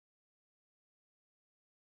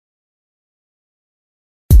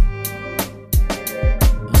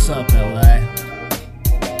up, LA?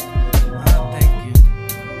 I thank you.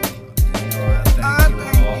 You know, I thank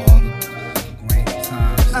you for all the great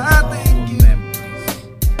times and all the memories.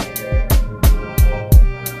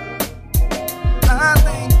 I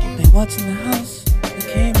thank you. They watching the house, they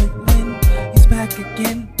came and win. He's back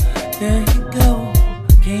again, there he go.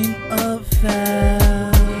 Came up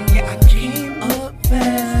fast. Yeah, I came up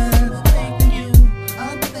fast. Thank you.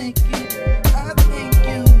 I thank you. I thank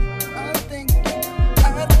you. I thank you.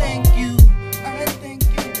 I thank you. I thank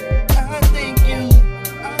you. I thank you.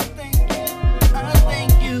 I thank you. I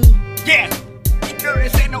thank you. Yeah, you know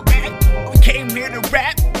this ain't no act. We came here to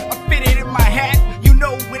rap. I fit it in my hat. You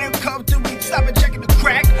know when it comes to me, stop and checking the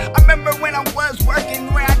crack. I remember when I was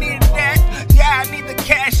working where I needed that. Yeah, I need the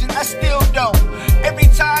cash and I still don't. Every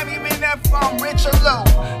time, even if I'm rich or low.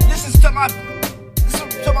 This is to my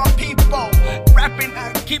people. Rapping,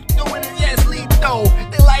 I keep doing it, yes, lethal.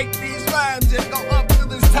 They like these rhymes and go up to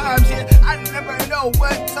these times. Yeah, I never know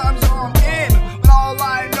what times I'm in. But all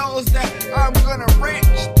I know is that I'm gonna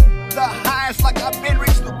reach the highest like I've been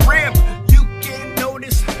reached the rim. You can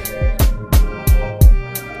notice.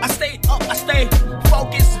 I stay up, I stay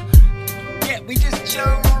focused. Yeah, we just chill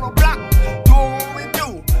on the block. Do what we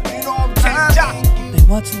do. You know I'm taking. They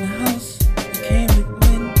watching the house, they came and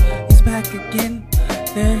win. He's back again,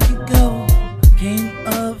 there he go. Came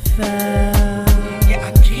up fast. Yeah,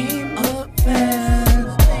 I came up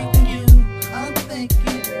fast. Thank you. I thank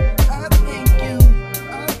you. I thank you.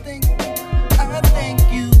 I thank you. I thank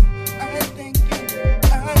you. I thank you.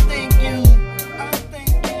 I thank you. I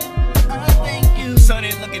thank you. I thank you. Sun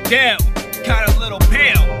ain't looking down, kinda a little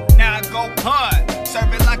pale. Now I go hard,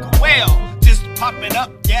 serving like a whale. Just popping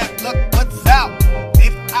up, yeah, look what's out.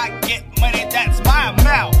 If I get money, that's my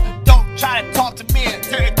amount. Don't try to talk to me and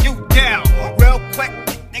turn you down. Real quick,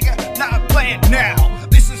 nigga, not playing now.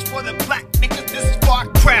 This is for the black niggas, this is for our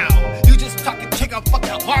crowd. You just talking, take a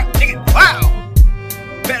fucking heart, nigga, wow.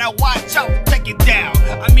 Better watch out and take it down.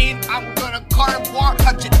 I mean, I'm gonna carnivore,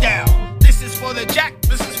 hunt you down. This is for the jack,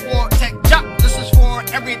 this is for Tech Jock. This is for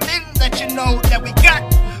everything that you know that we got.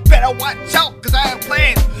 Better watch out, cause I ain't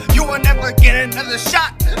playing. You will never get another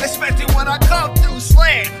shot, especially when I come through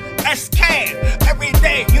slaying. SK, every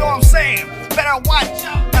day, you know what I'm saying? Better watch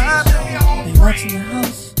out. They watching the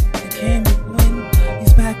house, they came and win.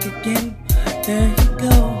 He's back again, there he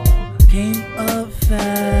go. Came up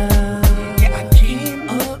fast.